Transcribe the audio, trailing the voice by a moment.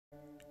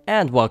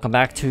And welcome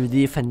back to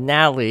the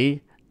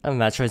finale of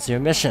Metroid Zero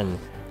Mission.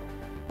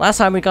 Last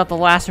time we got the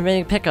last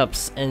remaining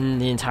pickups in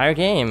the entire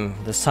game.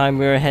 This time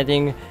we're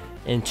heading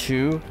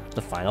into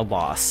the final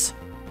boss.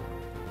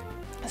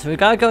 So we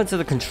gotta go into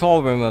the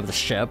control room of the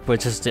ship,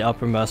 which is the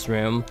uppermost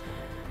room.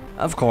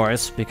 Of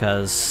course,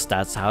 because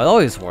that's how it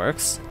always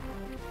works.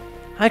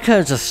 I could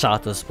have just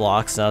shot those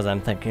blocks now that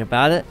I'm thinking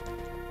about it.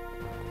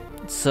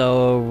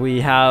 So we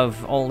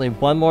have only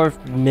one more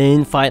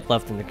main fight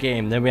left in the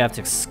game, then we have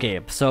to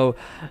escape. So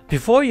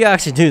before you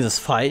actually do this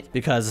fight,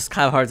 because it's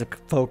kind of hard to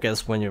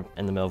focus when you're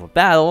in the middle of a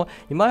battle,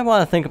 you might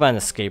want to think about an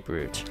escape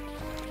route.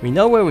 We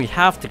know where we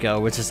have to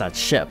go, which is that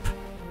ship.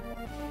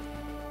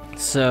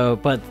 So,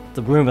 but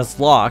the room is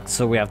locked,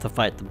 so we have to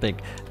fight the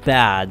big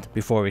bad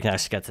before we can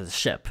actually get to the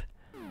ship.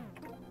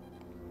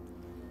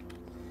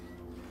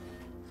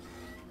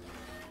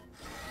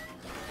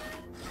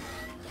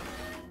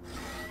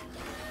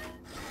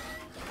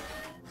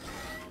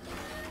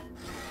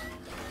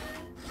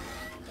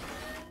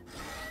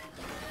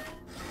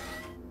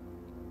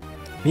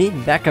 Meet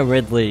Mecha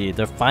Ridley,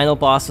 the final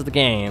boss of the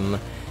game.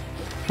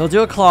 He'll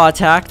do a claw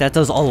attack that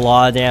does a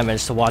lot of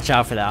damage, so watch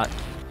out for that.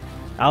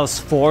 That was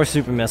 4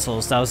 super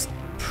missiles, that was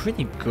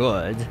pretty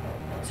good.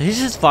 So he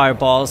shoots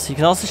fireballs, he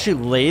can also shoot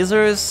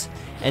lasers,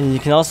 and you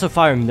can also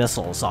fire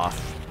missiles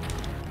off.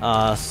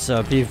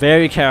 So be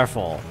very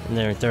careful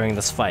during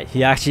this fight.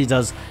 He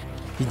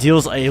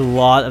deals a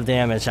lot of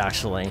damage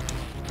actually.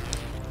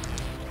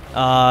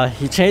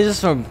 He changes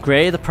from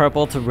gray to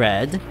purple to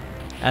red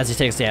as he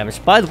takes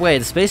damage. By the way,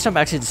 the space jump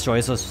actually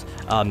destroys those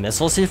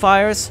missiles he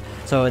fires,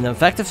 so an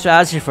effective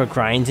strategy for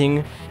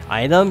grinding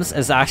items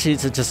is actually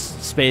to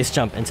just space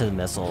jump into the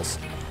missiles.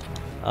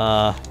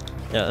 Yeah,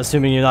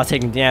 assuming you're not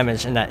taking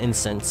damage in that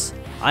instance.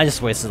 I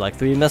just wasted like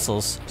 3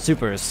 missiles.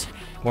 Supers,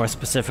 more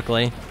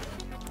specifically.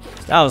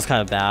 That was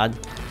kind of bad.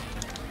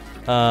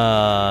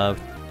 A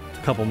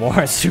couple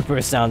more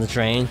supers down the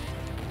drain.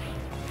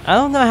 I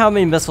don't know how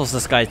many missiles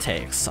this guy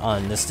takes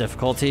on this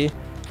difficulty.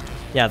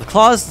 Yeah, the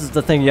claws is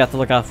the thing you have to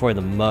look out for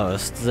the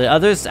most. The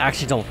others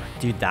actually don't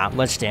do that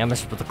much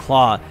damage, but the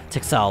claw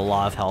takes out a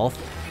lot of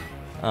health.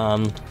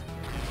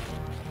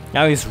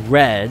 Now he's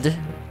red,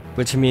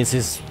 which means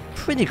he's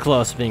pretty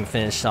close to being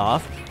finished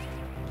off.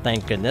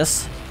 Thank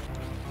goodness.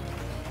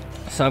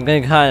 So I'm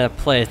gonna kind of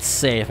play it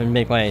safe and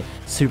make my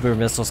super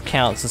missiles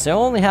count, since I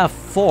only have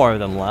 4 of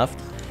them left.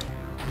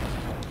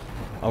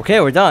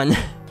 Okay, we're done.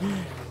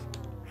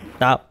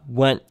 That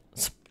went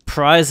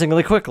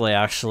surprisingly quickly,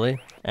 actually.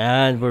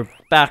 And we're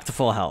back to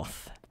full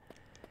health.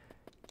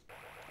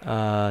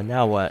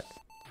 Now what?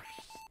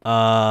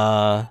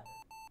 Oh,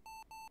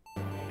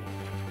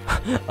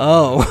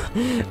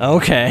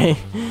 okay.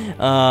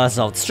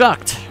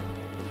 Self-destruct.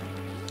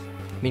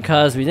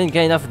 Because we didn't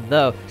get enough of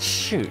those.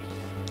 Shoot.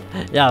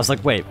 Yeah, I was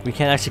like, wait, we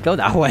can't actually go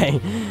that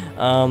way.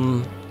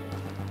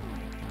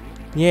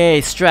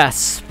 Yay,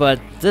 stress. But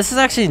this is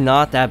actually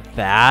not that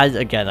bad.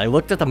 Again, I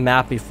looked at the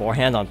map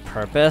beforehand on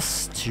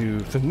purpose to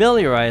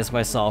familiarize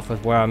myself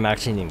with where I'm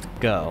actually needing to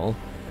go.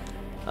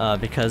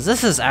 Because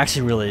this is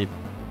actually really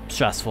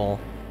stressful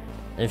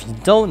if you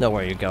don't know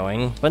where you're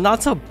going, but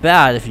not so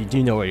bad if you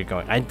do know where you're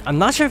going. I'm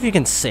not sure if you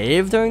can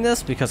save during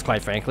this, because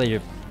quite frankly,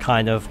 you're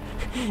kind of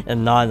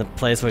not in a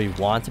place where you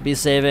want to be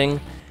saving.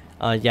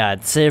 Yeah,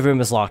 the save room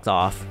is locked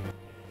off.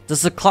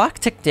 Does the clock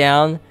tick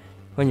down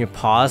when you're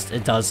paused?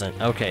 It doesn't.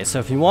 Okay, so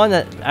if you want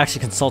to actually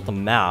consult the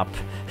map,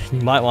 you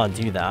might want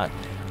to do that.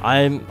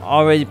 I'm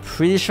already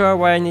pretty sure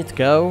where I need to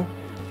go.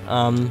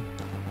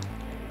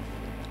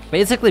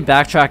 Basically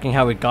backtracking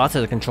how we got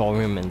to the control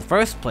room in the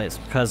first place,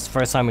 because the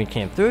first time we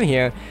came through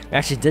here, we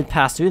actually did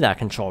pass through that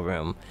control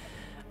room,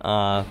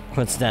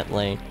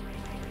 coincidentally.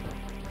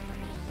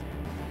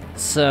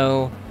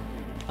 So,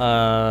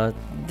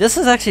 this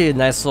is actually a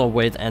nice little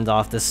way to end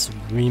off this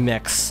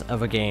remix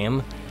of a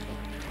game.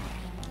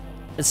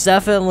 It's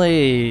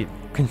definitely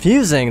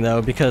confusing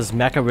though, because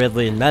Mecha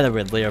Ridley and Meta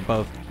Ridley are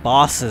both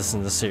bosses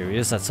in the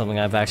series. That's something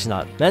I've actually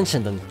not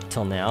mentioned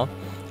until now.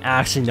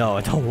 Actually, no,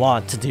 I don't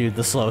want to do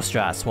the slow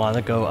strats. I want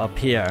to go up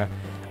here.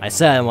 I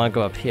said I want to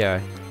go up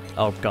here.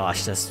 Oh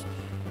gosh, this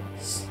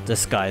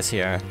guy's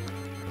here.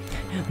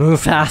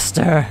 Move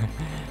faster!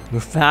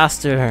 Move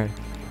faster!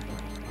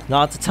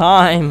 Not the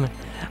time!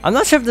 I'm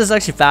not sure if this is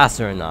actually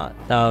faster or not,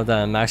 now that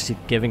I'm actually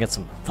giving it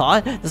some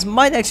thought. This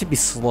might actually be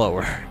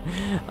slower.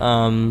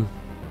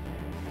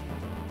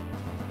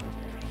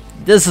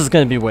 This is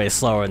gonna be way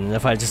slower than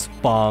if I just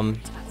bombed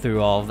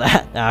through all of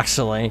that,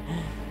 actually.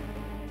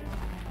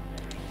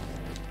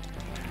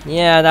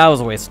 Yeah, that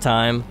was a waste of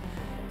time.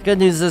 Good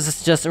news is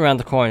it's just around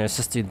the corner, it's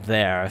just through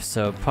there,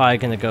 so probably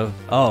gonna go...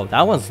 Oh,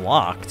 that one's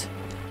locked.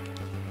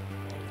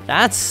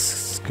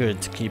 That's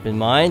good to keep in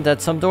mind,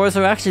 that some doors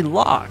are actually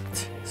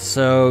locked.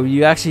 So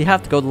you actually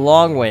have to go the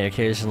long way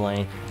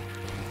occasionally.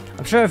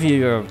 I'm sure if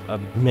you're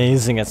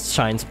amazing at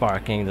shine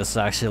sparking, this is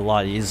actually a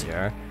lot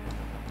easier.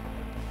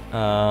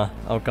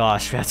 Oh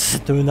gosh, we have to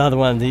do another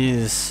one of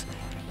these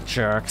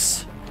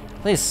jerks.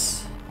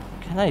 Please,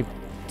 can I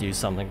do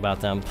something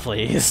about them,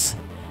 please?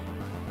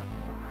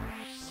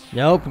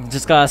 Nope, you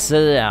just gotta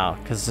sit it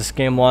out, because this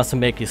game wants to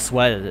make you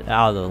sweat it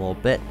out a little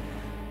bit.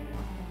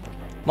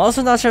 I'm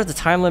also not sure if the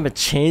time limit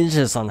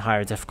changes on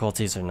higher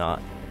difficulties or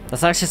not.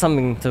 That's actually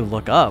something to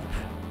look up.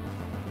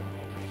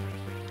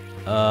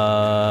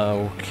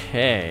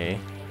 Okay.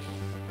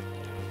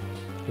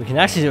 We can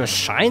actually do a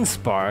Shine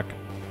Spark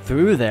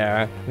through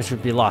there, which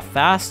would be a lot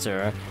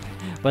faster.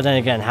 But then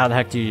again, how the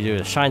heck do you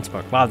do a Shine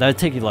Spark? Wow, that would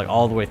take you like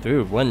all the way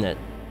through, wouldn't it?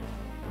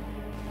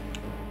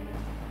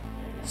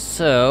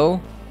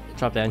 So,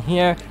 drop down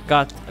here.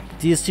 Got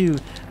these two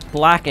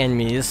black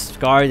enemies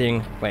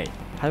guarding. Wait,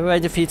 how do I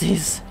defeat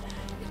these?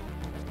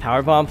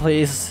 Power Bomb,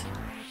 please.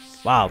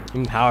 Wow,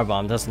 even Power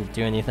Bomb doesn't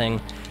do anything.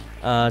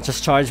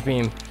 Just Charge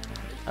Beam.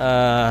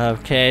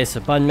 Okay, so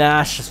button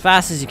mash as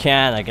fast as you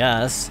can, I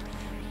guess.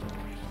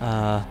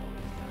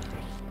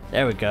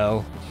 There we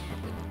go.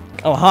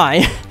 Oh,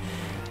 hi.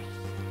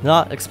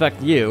 Not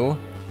expect you.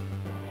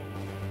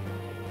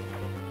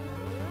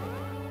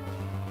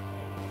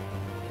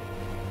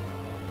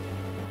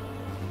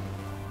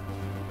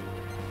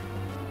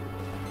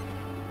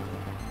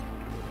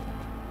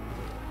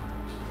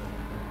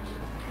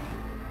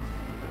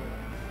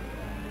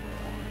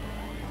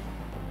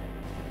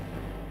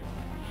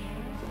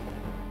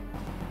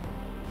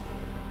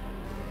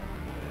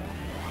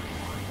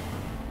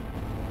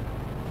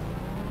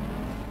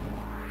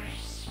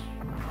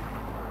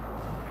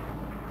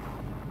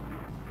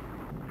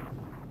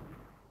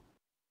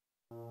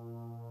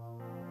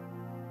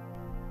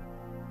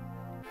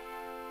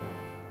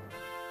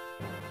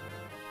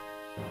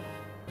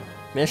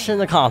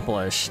 Mission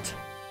accomplished.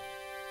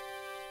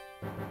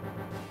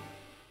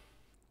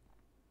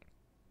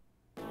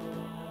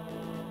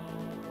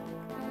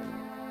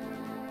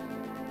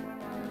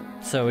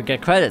 So we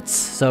get credits.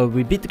 So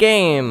we beat the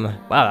game.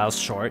 Wow, that was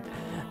short.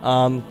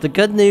 The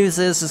good news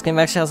is this game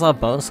actually has a lot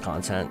of bonus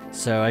content.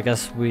 So I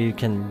guess we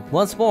can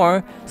once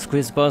more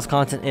squeeze bonus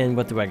content in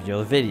with the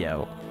regular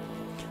video.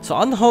 So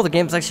on the whole, the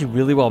game's actually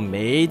really well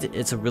made.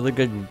 It's a really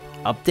good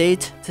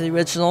update to the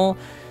original.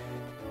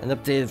 An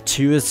update of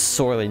 2 is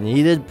sorely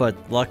needed, but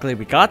luckily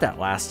we got that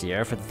last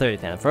year for the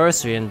 30th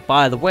anniversary, and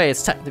by the way,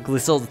 it's technically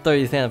still the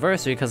 30th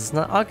anniversary because it's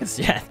not August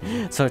yet.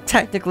 So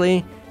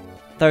technically,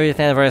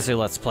 30th anniversary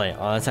Let's Play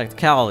on a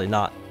technicality,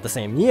 not the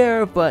same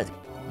year, but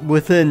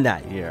within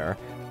that year.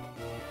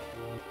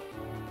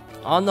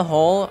 On the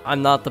whole,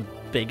 I'm not the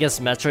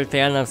biggest Metroid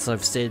fan, as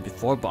I've stated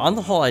before, but on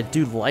the whole, I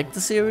do like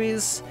the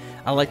series.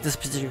 I like this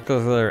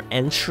particular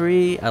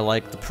entry, I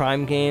like the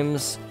Prime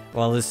games,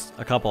 well, at least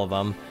a couple of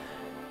them.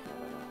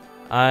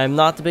 I'm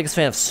not the biggest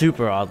fan of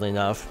Super, oddly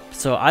enough,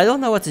 so I don't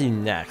know what to do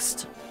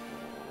next.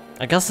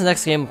 I guess the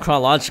next game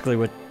chronologically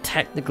would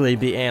technically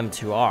be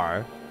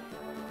AM2R,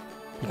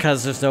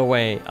 because there's no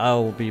way I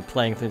will be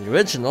playing through the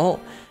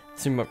original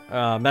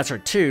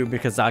Metroid 2,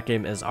 because that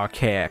game is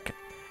archaic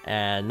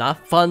and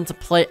not fun to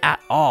play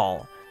at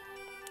all.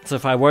 So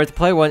if I were to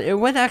play one, it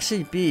would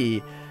actually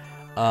be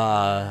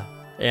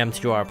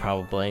AM2R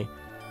probably.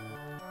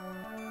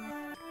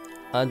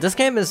 This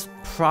game is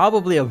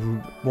probably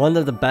one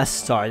of the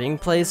best starting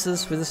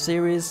places for the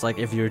series. Like,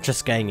 if you're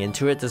just getting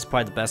into it, this is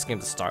probably the best game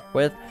to start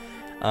with,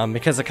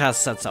 because it kind of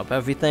sets up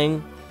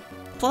everything.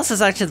 Plus, it's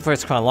actually the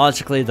first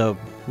chronologically, though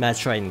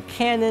Metroid and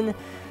canon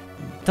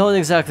don't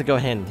exactly go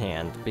hand in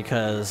hand,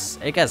 because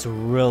it gets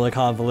really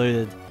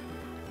convoluted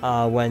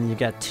when you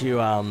get to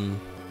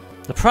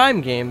the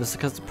Prime games,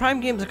 because the Prime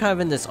games are kind of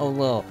in this own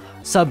little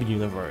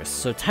sub-universe.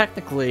 So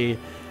technically,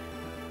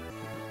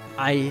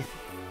 I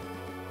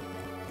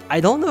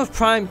don't know if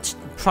Prime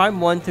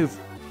 1 through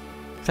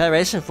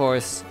Federation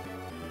Force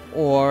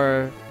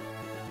or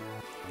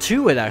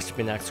 2 would actually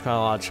be next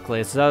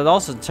chronologically, so that would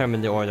also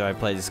determine the order I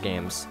play these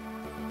games.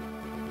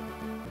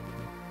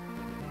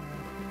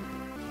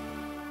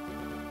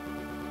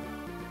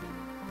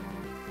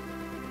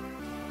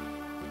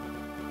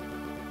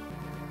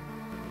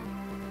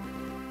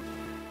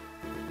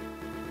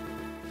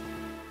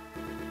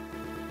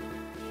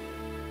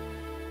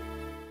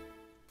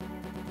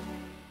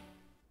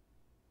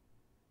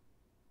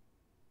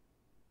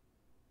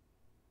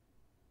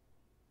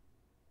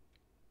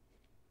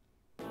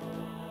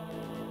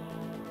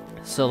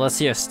 So let's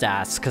see your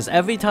stats, because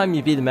every time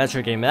you beat a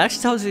Metroid game, it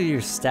actually tells you your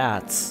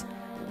stats.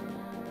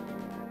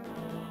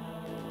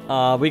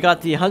 We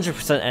got the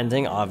 100%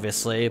 ending,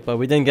 obviously, but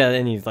we didn't get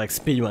any, like,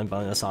 speedrun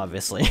bonus,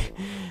 obviously.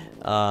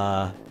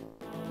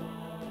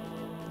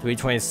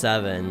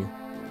 327.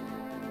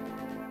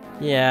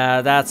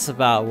 Yeah, that's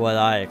about what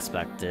I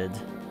expected.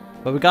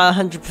 But we got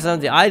 100%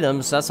 of the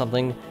items, so that's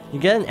something. You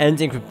get an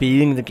ending for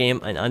beating the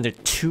game in under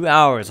 2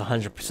 hours,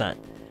 100%.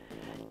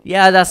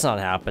 Yeah, that's not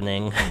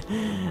happening.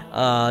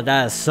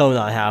 That is so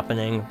not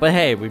happening. But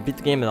hey, we beat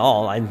the game at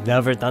all. I've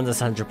never done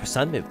this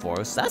 100%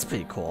 before, so that's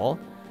pretty cool.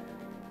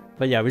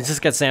 But yeah, we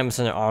just get Samus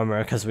in her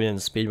armor because we didn't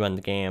speedrun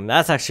the game.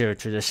 That's actually a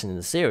tradition in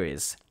the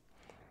series.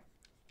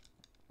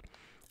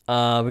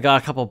 We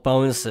got a couple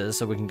bonuses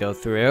that we can go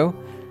through.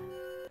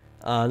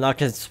 Not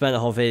gonna spend the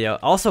whole video.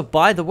 Also,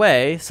 by the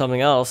way,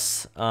 something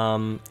else.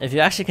 If you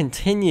actually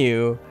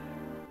continue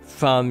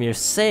from your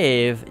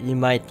save, you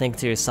might think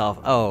to yourself,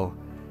 oh,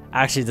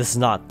 actually this is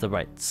not the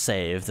right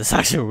save. This is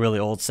actually a really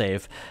old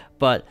save.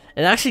 But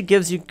it actually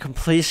gives you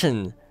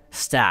completion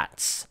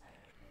stats.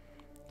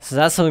 So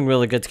that's something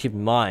really good to keep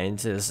in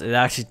mind, is it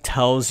actually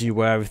tells you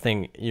where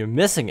everything you're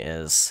missing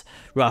is,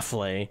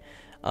 roughly,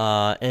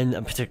 in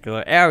a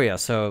particular area.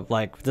 So,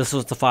 like, this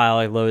was the file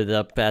I loaded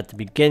up at the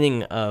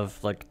beginning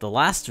of, like, the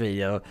last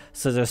video.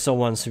 So there's still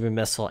one super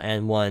missile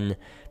and one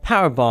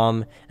power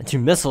bomb and 2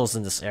 missiles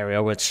in this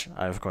area, which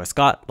I, of course,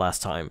 got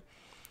last time.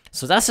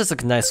 So that's just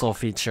a nice little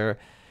feature.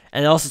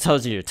 And it also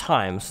tells you your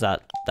time, so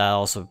that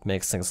also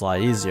makes things a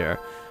lot easier.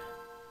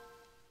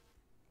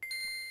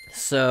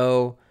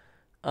 So,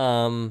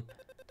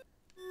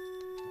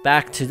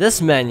 back to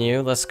this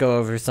menu, let's go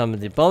over some of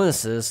the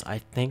bonuses. I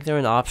think they're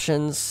in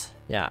options.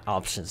 Yeah,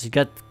 options. You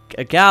get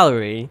a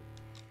gallery,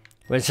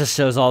 which just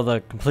shows all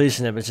the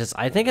completion images.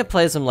 I think it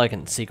plays them like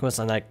in sequence,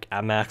 and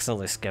I'm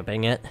accidentally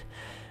skipping it.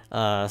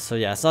 So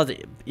yeah, it's not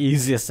the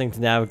easiest thing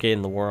to navigate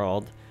in the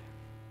world.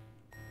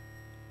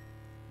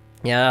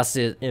 Yeah, that's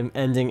the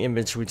ending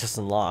image we just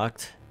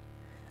unlocked.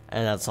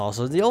 And that's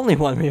also the only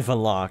one we've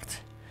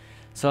unlocked.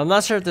 So I'm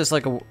not sure if there's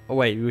like a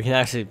wait, we can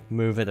actually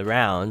move it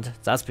around.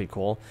 That's pretty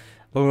cool.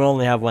 But we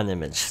only have one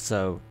image,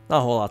 so not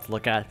a whole lot to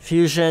look at.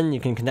 Fusion, you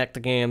can connect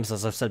the games,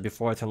 as I've said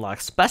before, to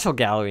unlock special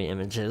gallery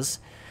images.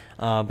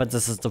 But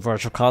this is the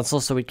virtual console,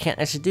 so we can't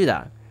actually do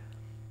that.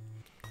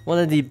 One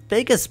of the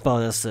biggest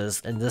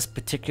bonuses in this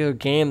particular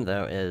game,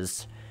 though,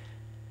 is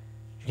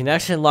you can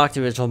actually unlock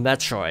the original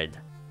Metroid.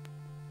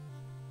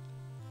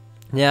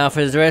 Now,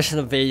 for the duration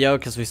of the video,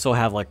 because we still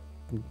have like,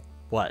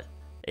 what,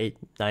 8-9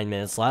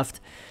 minutes left,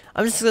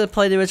 I'm just going to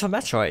play the original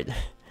Metroid.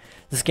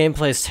 This game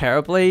plays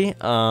terribly.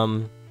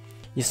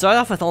 You start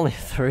off with only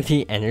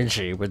 30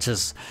 energy, which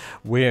is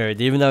weird,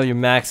 even though your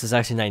max is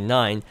actually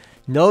 99.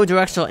 No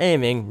directional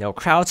aiming, no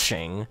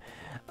crouching.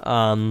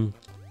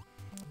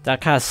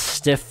 That kind of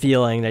stiff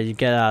feeling that you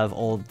get out of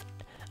old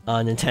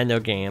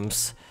Nintendo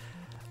games.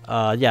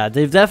 Yeah,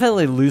 they've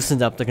definitely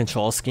loosened up the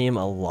control scheme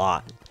a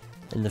lot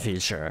in the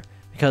future.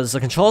 Because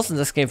the controls in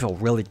this game feel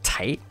really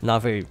tight,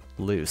 not very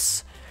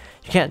loose.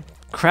 You can't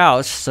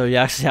crouch, so you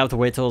actually have to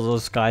wait till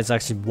those guys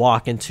actually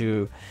walk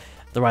into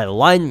the right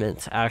alignment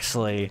to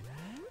actually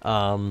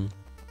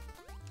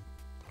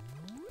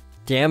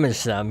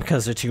damage them,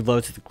 because they're too low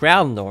to the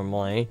ground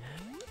normally.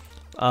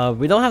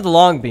 We don't have the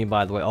long beam,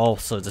 by the way.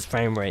 Also, this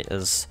frame rate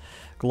is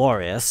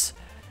glorious.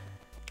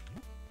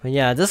 But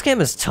yeah, this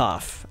game is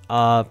tough.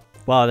 Wow,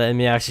 the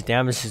enemy actually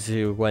damages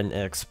you when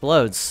it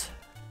explodes.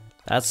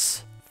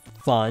 That's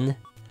fun.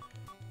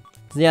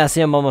 Yeah,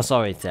 see, I'm almost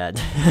already dead.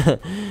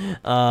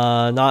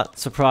 Not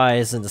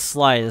surprised in the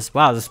slightest.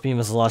 Wow, this beam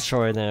is a lot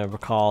shorter than I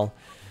recall.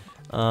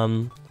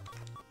 Okay,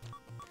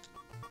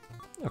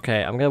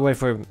 I'm gonna wait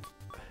for...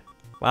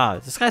 Wow,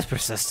 this guy's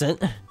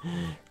persistent.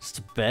 Just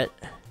a bit.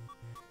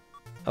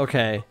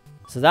 Okay,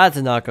 so that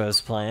did not go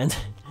as planned.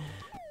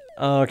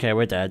 Okay,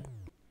 we're dead.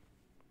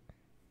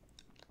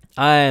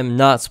 I am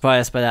not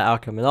surprised by that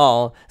outcome at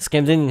all. This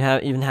game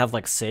didn't even have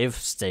like save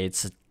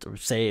states or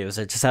saves.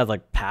 It just had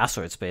like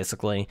passwords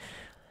basically.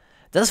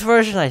 This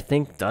version I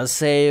think does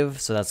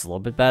save, so that's a little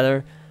bit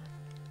better.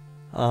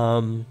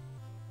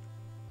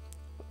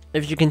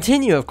 If you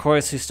continue, of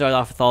course, you start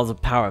off with all the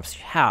power-ups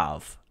you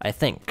have, I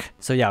think.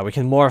 So yeah, we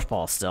can morph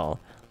ball still.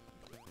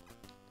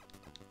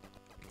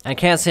 I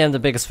can't say I'm the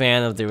biggest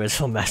fan of the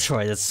original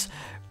Metroid.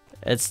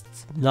 It's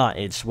not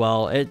aged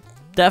well. It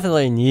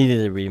definitely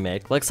needed a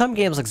remake. Like some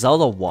games like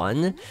Zelda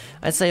 1,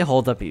 I'd say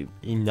hold up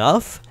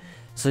enough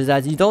so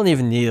that you don't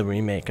even need a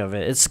remake of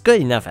it. It's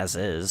good enough as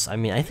is. I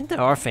mean, I think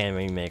there are fan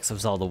remakes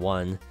of Zelda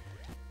 1.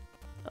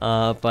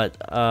 But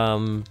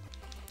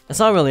it's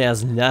not really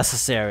as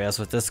necessary as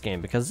with this game,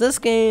 because this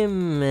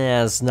game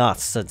has not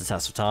stood the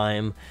test of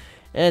time.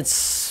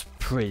 It's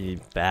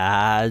pretty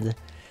bad.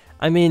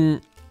 I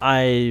mean,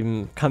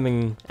 I'm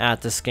coming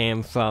at this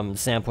game from the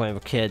standpoint of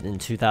a kid in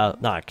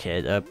 2000, not a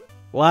kid,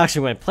 well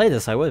actually when I played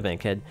this I would have been a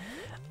kid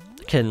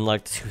in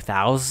like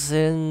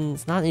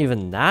 2000s, not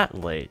even that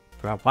late,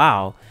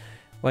 wow.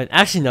 Wait,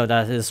 actually no,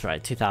 that is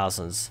right,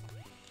 2000s.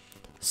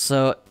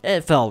 So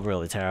it felt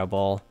really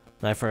terrible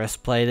when I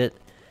first played it.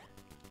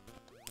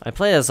 I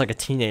played it as like a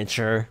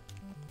teenager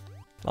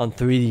on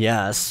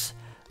 3DS,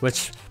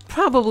 which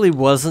probably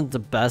wasn't the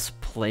best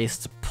place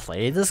to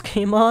play this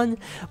game on,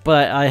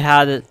 but I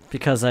had it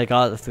because I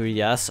got the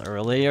 3DS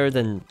earlier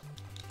than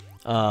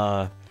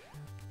the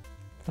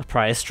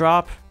price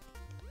drop.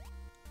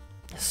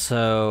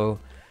 So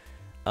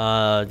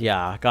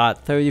yeah, I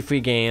got 30 free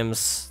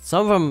games.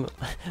 Some of them,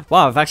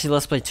 wow, I've actually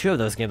let's played 2 of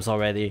those games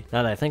already,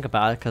 now that I think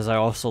about it, because I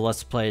also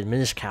let's played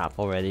Minish Cap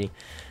already.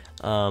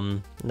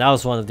 That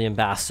was one of the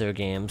Ambassador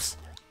games.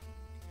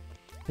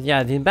 But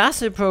yeah, the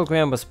Ambassador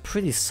program was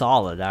pretty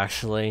solid,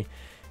 actually,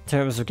 in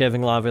terms of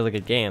giving a lot of really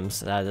good games.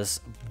 That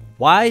is,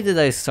 why did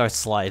I start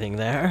sliding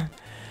there?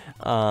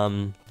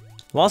 I'm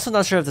also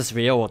not sure if this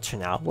video will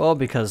turn out well,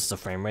 because the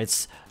frame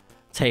rate's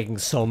taking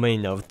so many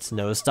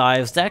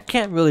nosedives. That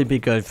can't really be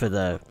good for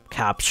the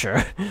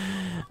capture.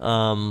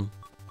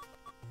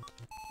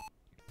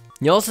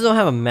 You also don't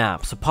have a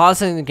map, so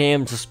pausing the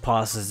game just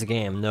pauses the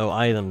game, no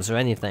items or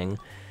anything.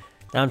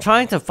 Now I'm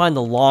trying to find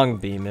the long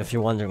beam if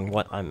you're wondering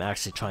what I'm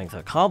actually trying to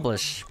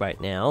accomplish right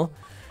now.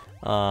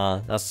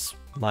 That's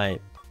my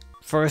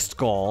first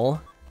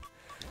goal.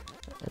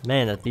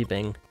 Man, that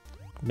beeping.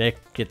 Make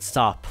it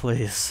stop,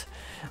 please.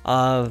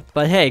 But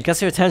hey, it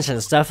gets your attention.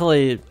 It's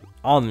definitely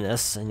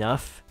ominous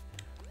enough.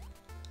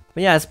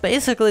 But yeah, it's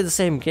basically the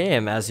same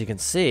game as you can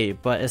see,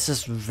 but it's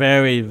just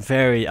very,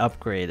 very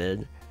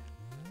upgraded.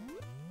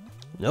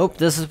 Nope,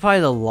 this is probably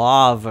the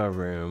lava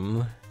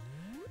room.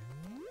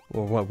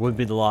 Or what would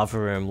be the lava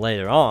room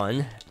later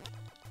on.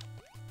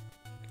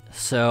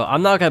 So,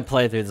 I'm not gonna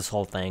play through this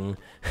whole thing,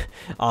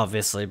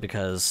 obviously,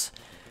 because...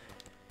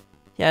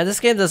 yeah, this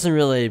game doesn't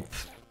really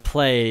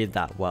play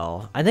that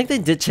well. I think they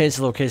did change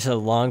the location of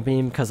the long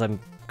beam, because I could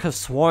have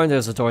sworn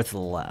there's a door to the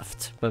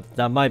left. But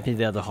that might be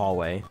the other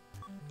hallway.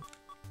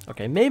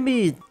 Okay,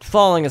 maybe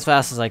falling as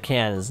fast as I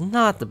can is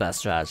not the best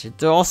strategy.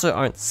 There also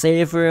aren't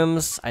save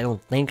rooms, I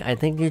don't think. I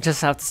think you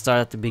just have to start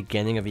at the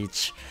beginning of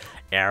each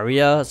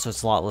area, so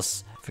it's a lot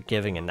less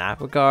forgiving in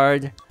that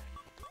regard.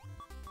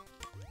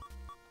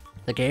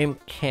 The game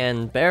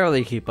can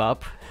barely keep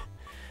up,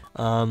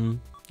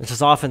 which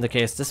is often the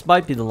case. This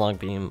might be the long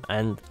beam,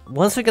 and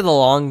once we get the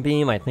long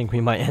beam, I think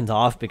we might end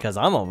off because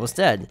I'm almost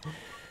dead.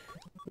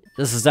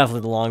 This is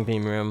definitely the long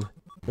beam room.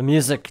 The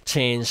music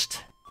changed.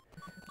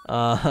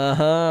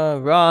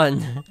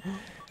 Run!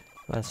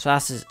 As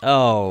fast as...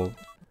 oh.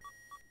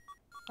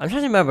 I'm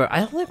trying to remember, I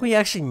don't think we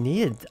actually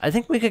needed... I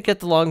think we could get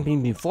the long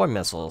beam before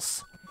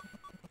missiles.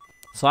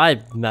 So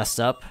I messed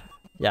up.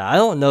 Yeah, I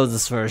don't know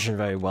this version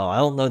very well. I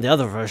don't know the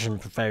other version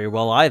very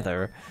well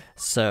either.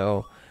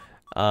 So,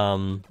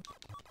 on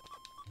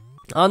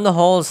the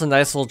whole, it's a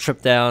nice little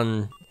trip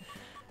down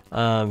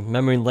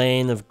memory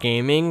lane of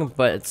gaming,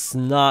 but it's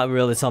not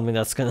really something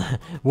that's gonna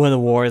win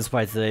awards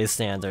by today's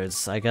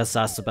standards. I guess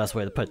that's the best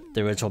way to put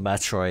the original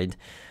Metroid.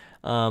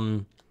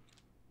 I'm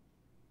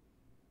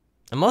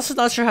also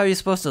not sure how you're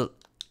supposed to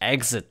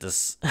exit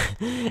this,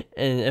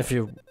 and if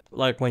you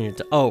like when you're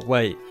oh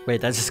wait,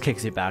 that just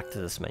kicks you back to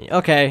this menu.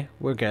 Okay,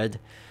 we're good.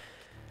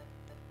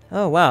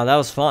 Oh wow, that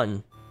was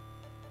fun.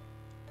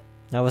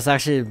 That was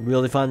actually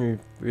really fun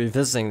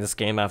revisiting this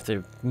game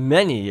after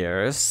many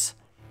years.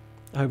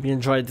 I hope you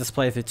enjoyed this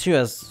playthrough too,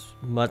 as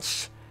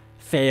much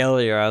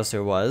failure as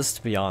there was,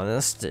 to be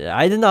honest.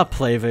 I did not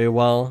play very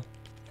well.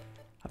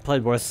 I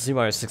played worse than Super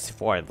Mario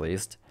 64 at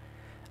least.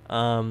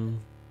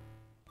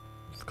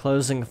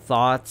 Closing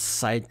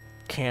thoughts, I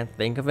can't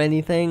think of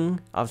anything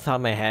off the top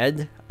of my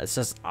head. It's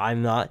just, I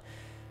don't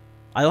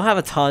have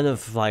a ton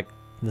of, like,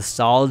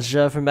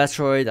 nostalgia for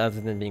Metroid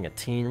other than being a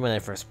teen when I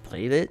first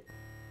played it.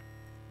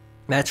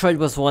 Metroid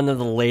was one of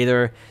the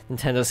later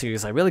Nintendo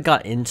series I really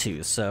got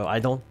into, so I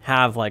don't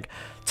have, like,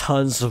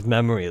 tons of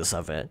memories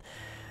of it.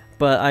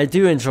 But I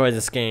do enjoy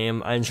this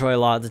game. I enjoy a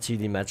lot of the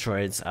 2D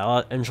Metroids.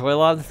 I enjoy a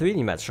lot of the 3D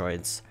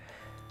Metroids.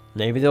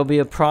 Maybe there'll be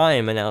a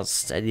Prime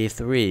announced at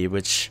E3,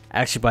 which,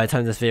 actually by the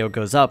time this video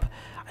goes up,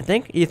 I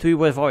think E3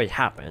 would have already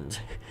happened.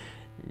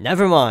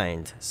 Never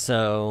mind.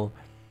 So,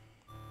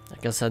 I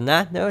guess on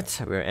that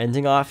note, we're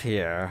ending off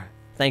here.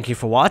 Thank you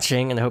for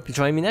watching, and I hope you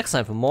join me next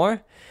time for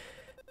more.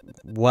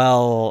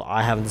 Well,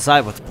 I haven't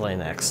decided what to play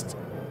next.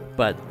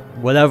 But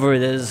whatever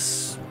it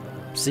is,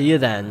 see you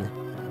then.